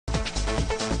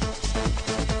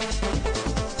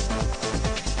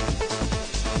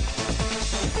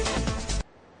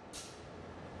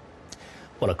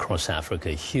Well, across Africa,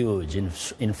 huge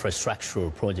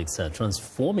infrastructural projects are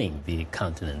transforming the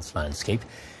continent's landscape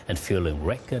and fueling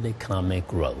record economic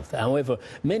growth. However,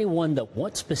 many wonder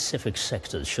what specific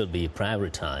sectors should be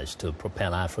prioritized to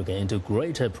propel Africa into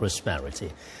greater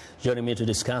prosperity. Joining me to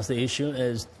discuss the issue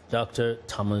is Dr.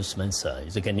 Thomas Mensah.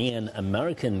 He's a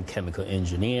Ghanaian-American chemical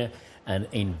engineer and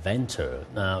inventor.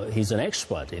 Now, he's an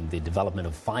expert in the development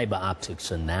of fiber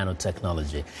optics and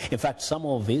nanotechnology. In fact, some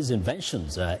of his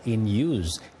inventions are in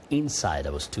use inside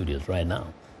our studios right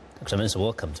now. Dr. Mensah,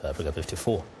 welcome to Africa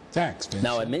 54. Thanks, Vincent.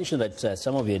 Now, I mentioned that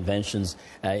some of your inventions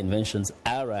are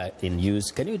in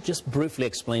use. Can you just briefly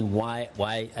explain why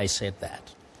I said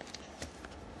that?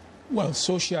 Well,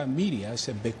 social media is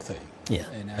a big thing. Yeah.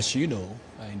 And as you know,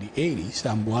 in the 80s,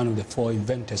 I'm one of the 4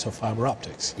 inventors of fiber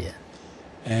optics. Yeah.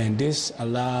 And this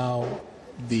allowed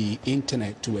the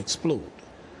internet to explode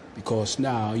because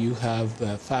now you have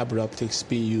fiber optics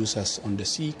being used as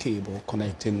undersea cable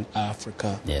connecting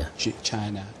Africa,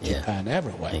 China, Japan,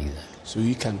 everywhere. Exactly. So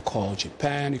you can call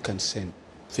Japan, you can send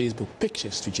Facebook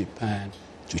pictures to Japan,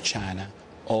 to China,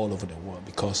 all over the world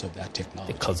because of that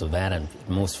technology. Because of that, and it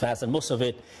moves fast. And most of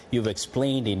it you've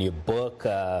explained in your book,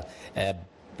 the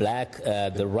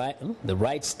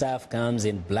right stuff comes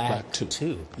in black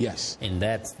too. Yes. And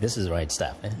this is the right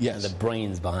stuff. Eh? Yes. And the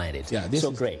brains behind it. Yeah.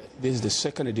 Great. This is the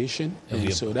 2nd edition,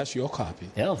 and so that's your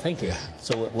copy. Yeah, thank you. Yeah.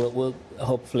 So we'll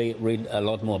hopefully read a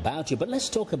lot more about you. But let's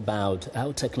talk about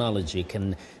how technology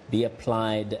can be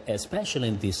applied, especially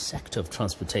in the sector of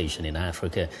transportation in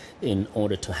Africa, in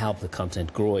order to help the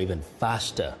continent grow even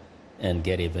faster and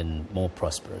get even more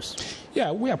prosperous.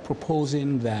 Yeah, we are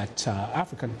proposing that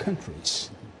African countries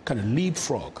kind of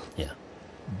leapfrog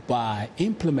by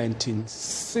implementing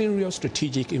serious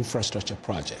strategic infrastructure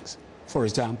projects. For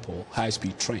example,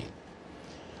 high-speed train.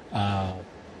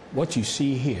 What you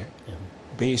see here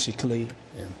basically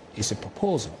is a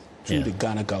proposal to the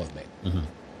Ghana government.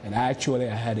 And actually,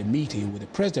 I had a meeting with the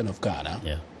president of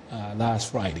Ghana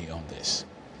last Friday on this.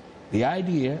 The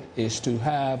idea is to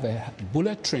have a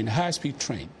bullet train, high-speed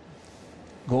train,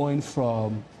 going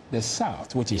from the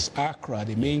south, which is Accra,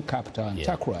 the main capital, and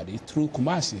Takoradi, through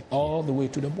Kumasi, all the way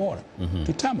to the border,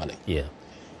 to Tamale. Yeah.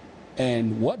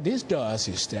 And what this does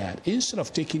is that instead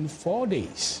of taking 4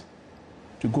 days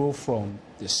to go from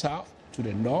the south to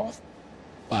the north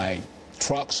by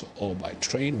trucks or by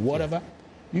train, whatever,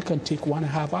 you can take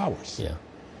 1.5 hours. Yeah.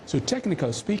 So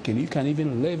technically speaking, you can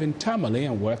even live in Tamale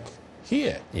and work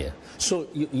here. Yeah. So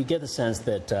you get the sense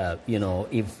that, you know,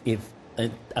 if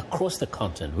across the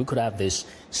continent we could have these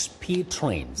speed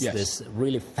trains, this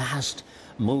really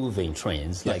fast-moving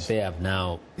trains like they have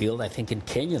now built. I think in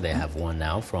Kenya they have one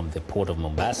now from the port of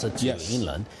Mombasa to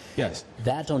inland. Yes.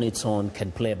 That on its own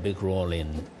can play a big role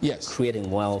in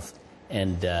creating wealth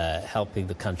and helping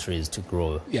the countries to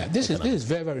grow. Yeah, this is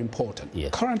very, very important. Yeah.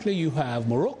 Currently you have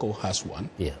Morocco has one.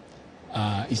 Yeah.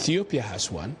 Ethiopia has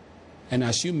one. And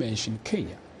as you mentioned,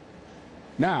 Kenya.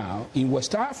 Now, in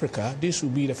West Africa, this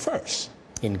will be the first.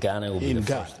 In Ghana, it will be the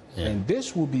first. Yeah. And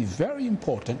this will be very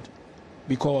important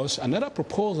because another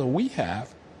proposal we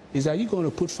have is that you're going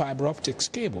to put fiber optics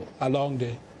cable along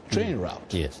the train route.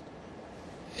 Yes.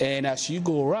 And as you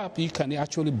go up, you can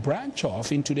actually branch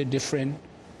off into the different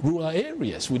rural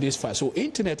areas with this fiber. So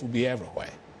internet will be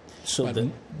everywhere. So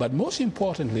but most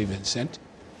importantly, Vincent,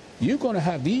 you're going to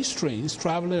have these trains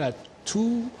traveling at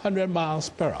 200 miles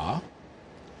per hour,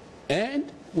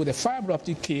 and with a fiber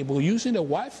optic cable, using the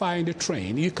Wi-Fi in the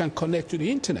train, you can connect to the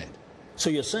internet. So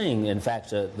you're saying, in fact,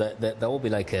 that there will be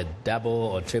like a double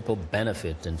or triple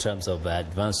benefit in terms of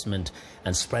advancement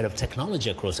and spread of technology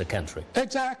across the country.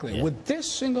 Exactly. Yeah. With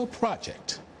this single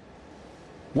project,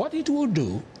 what it will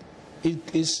do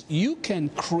is you can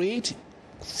create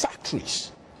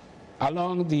factories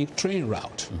along the train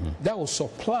route that will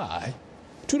supply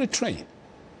to the train.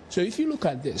 So if you look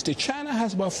at this, China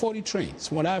has about 40 trains.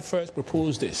 When I first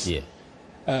proposed this,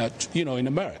 you know, in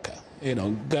America, you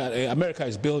know, America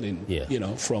is building, you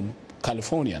know, from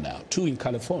California now, 2 in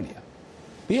California.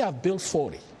 They have built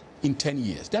 40 in 10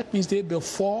 years. That means they build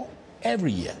 4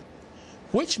 every year,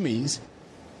 which means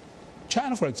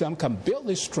China, for example, can build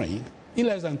this train in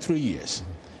less than 3 years.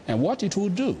 And what it will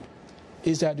do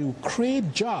is that it will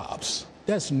create jobs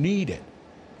that's needed.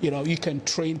 You know, you can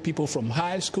train people from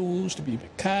high schools to be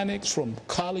mechanics, from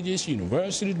colleges,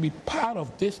 universities, to be part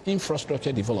of this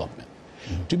infrastructure development.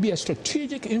 To be a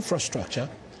strategic infrastructure,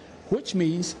 which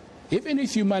means even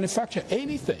if you manufacture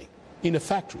anything in the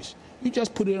factories, you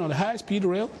just put it on a high-speed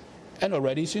rail and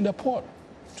already it's in the port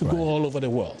to go all over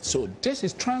the world. So this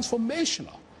is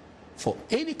transformational for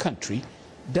any country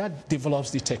that develops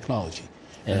the technology.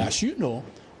 And as you know,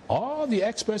 all the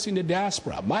experts in the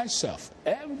diaspora, myself,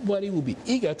 everybody will be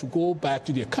eager to go back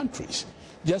to their countries.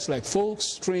 Just like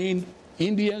folks trained,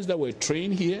 Indians that were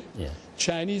trained here,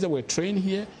 Chinese that were trained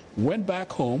here, went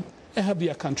back home and have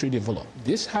their country develop.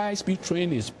 This high-speed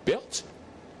train is built.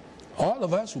 All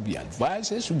of us will be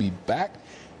advisors, will be back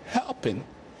helping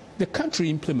the country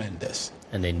implement this.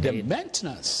 And the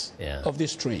maintenance of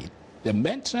this train, the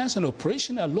maintenance and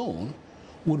operation alone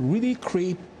would really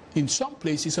create, in some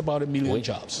places, about 1 million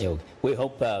jobs. We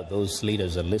hope those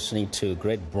leaders are listening to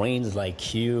great brains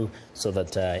like you so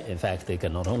that, in fact, they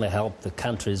can not only help the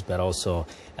countries but also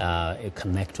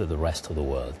connect with the rest of the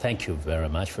world. Thank you very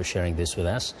much for sharing this with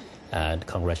us, and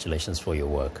congratulations for your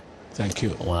work. Thank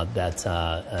you. Well, that's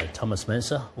Thomas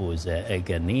Mensah, who is a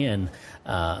Ghanaian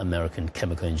American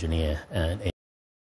chemical engineer and